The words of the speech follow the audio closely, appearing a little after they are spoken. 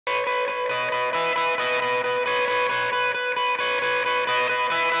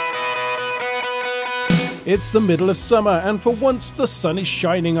It's the middle of summer and for once the sun is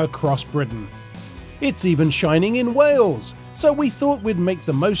shining across Britain. It's even shining in Wales, so we thought we'd make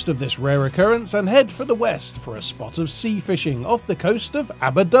the most of this rare occurrence and head for the west for a spot of sea fishing off the coast of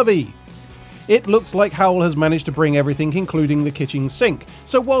Aberdovey. It looks like Hywel has managed to bring everything including the kitchen sink,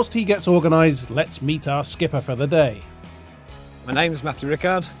 so whilst he gets organised, let's meet our skipper for the day. My name's Mat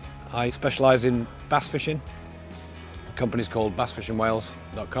Rickard. I specialise in bass fishing. The company's called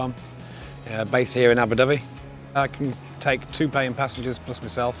bassfishingwales.com. Based here in Aberdovey. I can take 2 paying passengers plus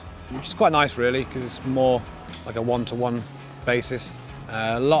myself, which is quite nice really because it's more like a one-to-one basis.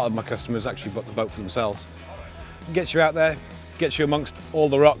 A lot of my customers actually book the boat for themselves. It gets you out there, gets you amongst all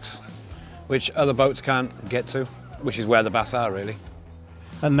the rocks which other boats can't get to, which is where the bass are really.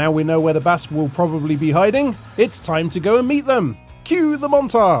 And now we know where the bass will probably be hiding, it's time to go and meet them. Cue the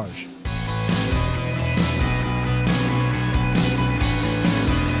montage!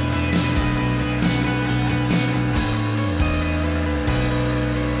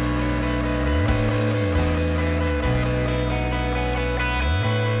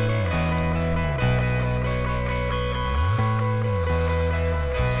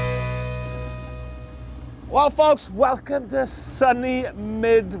 Well folks, welcome to sunny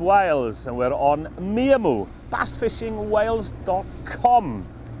mid-Wales and we're on Mia Moo, bassfishingwales.com.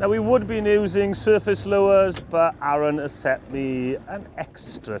 Now we would be using surface lures, but Aaron has set me an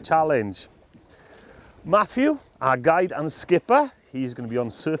extra challenge. Matthew, our guide and skipper, he's going to be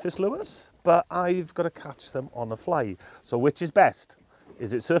on surface lures, but I've got to catch them on a fly. So which is best?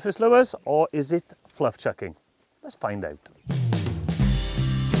 Is it surface lures or is it fluff chucking? Let's find out.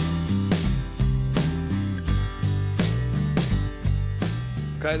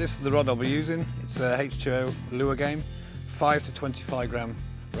 Okay, this is the rod I'll be using. It's a H2O lure game, 5 to 25 gram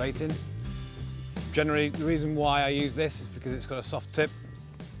rating. Generally, the reason why I use this is because it's got a soft tip,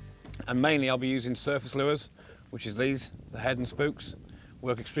 and mainly I'll be using surface lures, which is these, the head and spooks.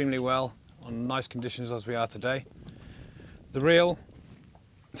 Work extremely well on nice conditions as we are today. The reel,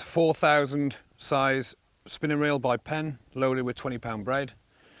 it's a 4,000 size spinning reel by Penn, loaded with 20-pound braid.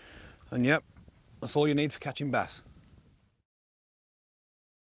 And yep, that's all you need for catching bass.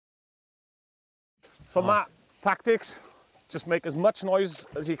 For Matt, tactics, just make as much noise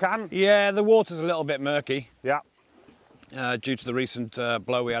as you can. Yeah, the water's a little bit murky. Yeah. Due to the recent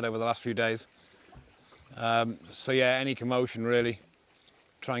blow we had over the last few days. So yeah, any commotion really.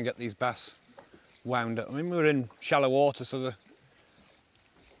 Try and get these bass wound up. I mean, we're in shallow water, so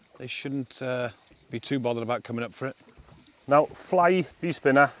they shouldn't be too bothered about coming up for it. Now, fly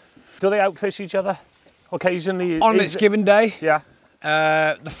V-spinner, do they outfish each other occasionally? On its given day, yeah.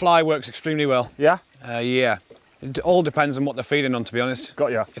 The fly works extremely well. Yeah? Yeah. It all depends on what they're feeding on, to be honest.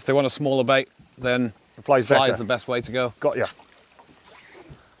 Got ya. If they want a smaller bait, then the fly's the best way to go. Got ya.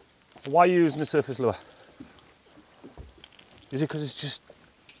 Why are you using a surface lure? Is it because it's just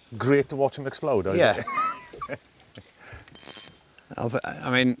great to watch them explode? Yeah. I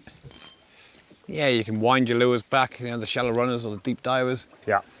mean, yeah, you can wind your lures back, you know, the shallow runners or the deep divers.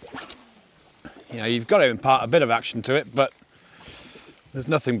 Yeah. You know, you've got to impart a bit of action to it, but there's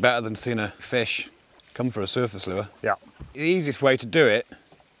nothing better than seeing a fish come for a surface lure. Yeah. The easiest way to do it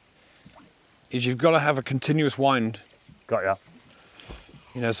is you've got to have a continuous wind. Got ya.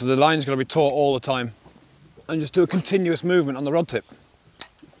 You know, so the line's got to be taut all the time, and just do a continuous movement on the rod tip.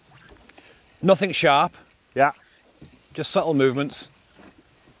 Nothing sharp. Yeah. Just subtle movements,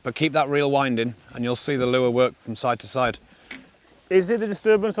 but keep that reel winding, and you'll see the lure work from side to side. Is it the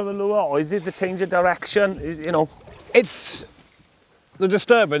disturbance of the lure, or is it the change of direction? You know, it's the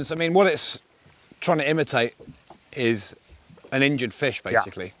disturbance. I mean, what it's trying to imitate is an injured fish,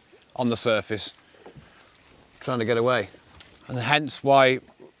 basically, on the surface, trying to get away. And hence why,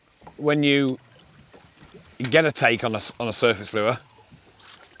 when you get a take on a surface lure,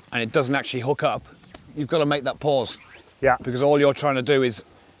 and it doesn't actually hook up, you've got to make that pause. Yeah. Because all you're trying to do is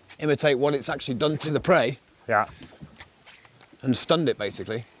imitate what it's actually done to the prey. Yeah. And stunned it,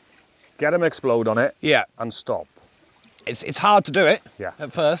 basically. Get them explode on it. Yeah. And stop. It's hard to do it. Yeah.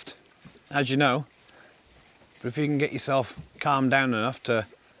 At first, as you know. But if you can get yourself calmed down enough to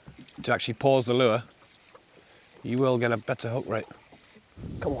actually pause the lure, you will get a better hook rate.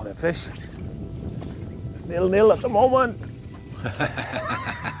 Come on, fish. It's 0-0 at the moment.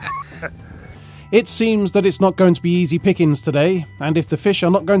 It seems that it's not going to be easy pickings today, and if the fish are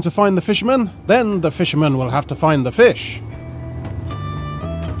not going to find the fisherman, then the fisherman will have to find the fish.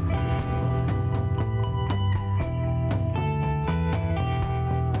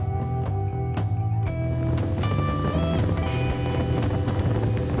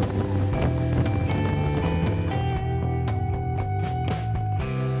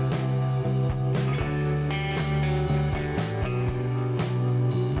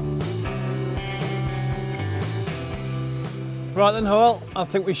 Right then, Hywel, I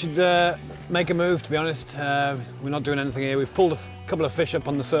think we should make a move, to be honest. We're not doing anything here. We've pulled a couple of fish up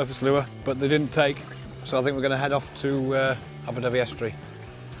on the surface lure, but they didn't take. So I think we're going to head off to Aberdovey Estuary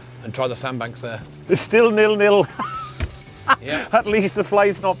and try the sandbanks there. It's still 0-0. Yeah. At least the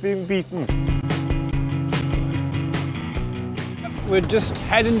fly's not being beaten. We're just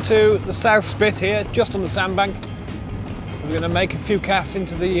heading to the south spit here, just on the sandbank. We're going to make a few casts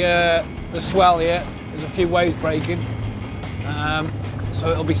into the swell here. There's a few waves breaking. So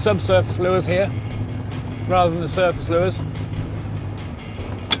it'll be subsurface lures here, rather than the surface lures.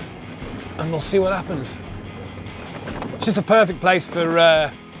 And we'll see what happens. It's just a perfect place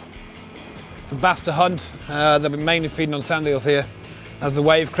for bass to hunt. They'll be mainly feeding on sand eels here. As the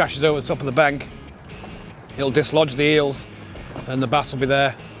wave crashes over the top of the bank, it'll dislodge the eels and the bass will be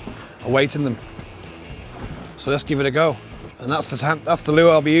there awaiting them. So let's give it a go. And that's the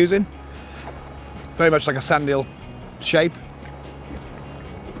lure I'll be using. Very much like a sand eel shape.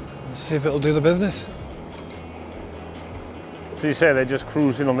 Let's see if it'll do the business. So you say they're just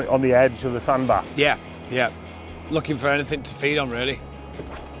cruising on the edge of the sandbar? Yeah, yeah. Looking for anything to feed on, really.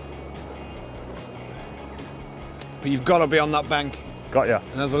 But you've got to be on that bank. Got ya.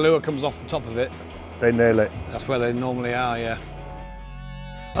 And as the lure comes off the top of it, they nail it. That's where they normally are, yeah.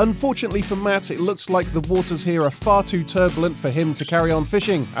 Unfortunately for Matt, it looks like the waters here are far too turbulent for him to carry on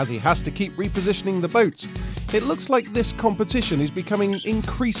fishing, as he has to keep repositioning the boat. It looks like this competition is becoming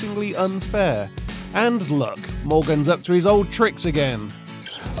increasingly unfair. And look, Morgan's up to his old tricks again.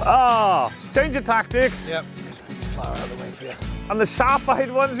 Ah, change of tactics. Yep. Just put the flower out of the way for you. And the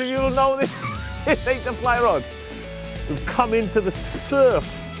sharp-eyed ones, if you'll know this, this ain't the fly rod. We've come into the surf.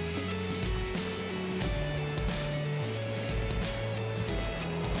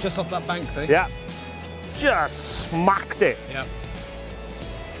 Just off that bank, see? Yeah. Just smacked it. Yep.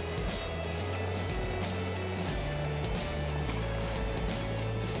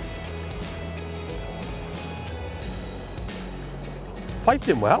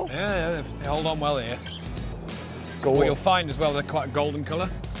 Fighting well. Yeah, they hold on well here. Go What on. you'll find as well, they're quite a golden colour.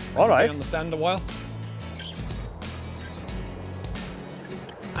 All right. On the sand a while.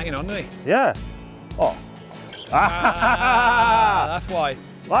 Hanging on, isn't he? Yeah. Oh. That's why.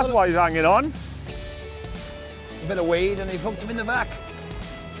 That's why he's hanging on. A bit of weed and you've hooked him in the back.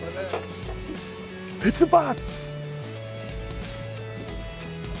 It's a bass.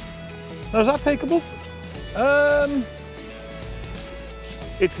 Now, is that takeable?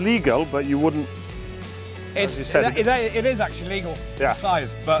 It's legal, but you wouldn't. It is actually legal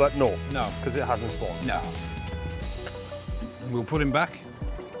size, but no, no, because it hasn't spawned. No. And we'll put him back,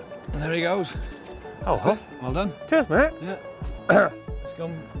 and there he goes. Oh, huh. Well done. Cheers, mate. Yeah. Let's go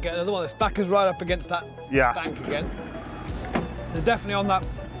and get another one. This back is right up against that bank again. They're definitely on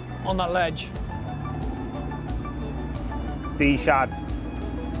that ledge. D-shad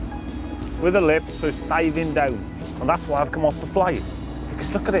with a lip, so it's diving down, and that's why I've come off the fly.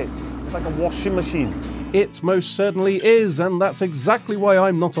 Because look at it, it's like a washing machine. It most certainly is, and that's exactly why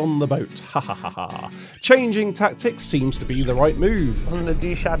I'm not on the boat. Ha ha ha ha. Changing tactics seems to be the right move. And the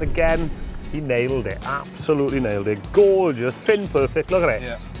D-shad again, he nailed it, absolutely nailed it. Gorgeous, fin perfect, look at it.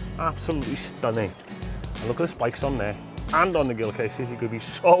 Yeah. Absolutely stunning. And look at the spikes on there, and on the gill cases. You could be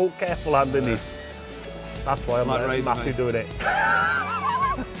so careful handling these. That's why I'm letting Matthew doing it.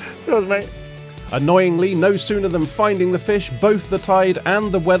 Cheers, mate. Annoyingly, no sooner than finding the fish, both the tide and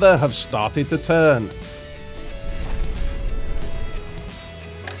the weather have started to turn.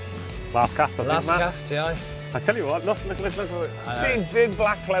 Last cast, I think, Last Matt. cast, yeah. I tell you what, look. Big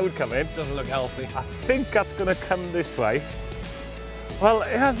black cloud coming. Doesn't look healthy. I think that's going to come this way. Well,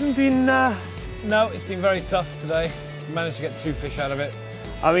 it hasn't been... No, it's been very tough today. Managed to get 2 fish out of it.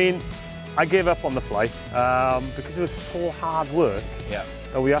 I mean, I gave up on the fly because it was so hard work. Yeah.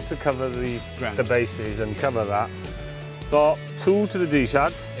 And we had to cover the bases and cover that. So 2 to the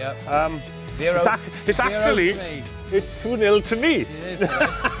D-shads. Yeah. Zero. It's actually it's 2-0 to me. It is today.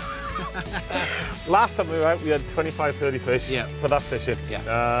 Last time we were out, we had 25, 30 fish. Yeah. But that's fishing. Yeah.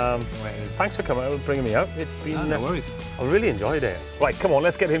 That's the way it is. Thanks for coming out and bringing me out. It's been. No worries. I really enjoyed it. Right, come on,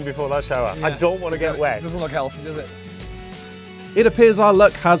 let's get in before that shower. Yes. I don't want to get wet. It doesn't look healthy, does it? It appears our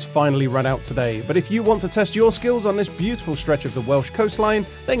luck has finally run out today, but if you want to test your skills on this beautiful stretch of the Welsh coastline,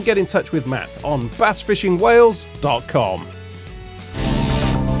 then get in touch with Matt on bassfishingwales.com.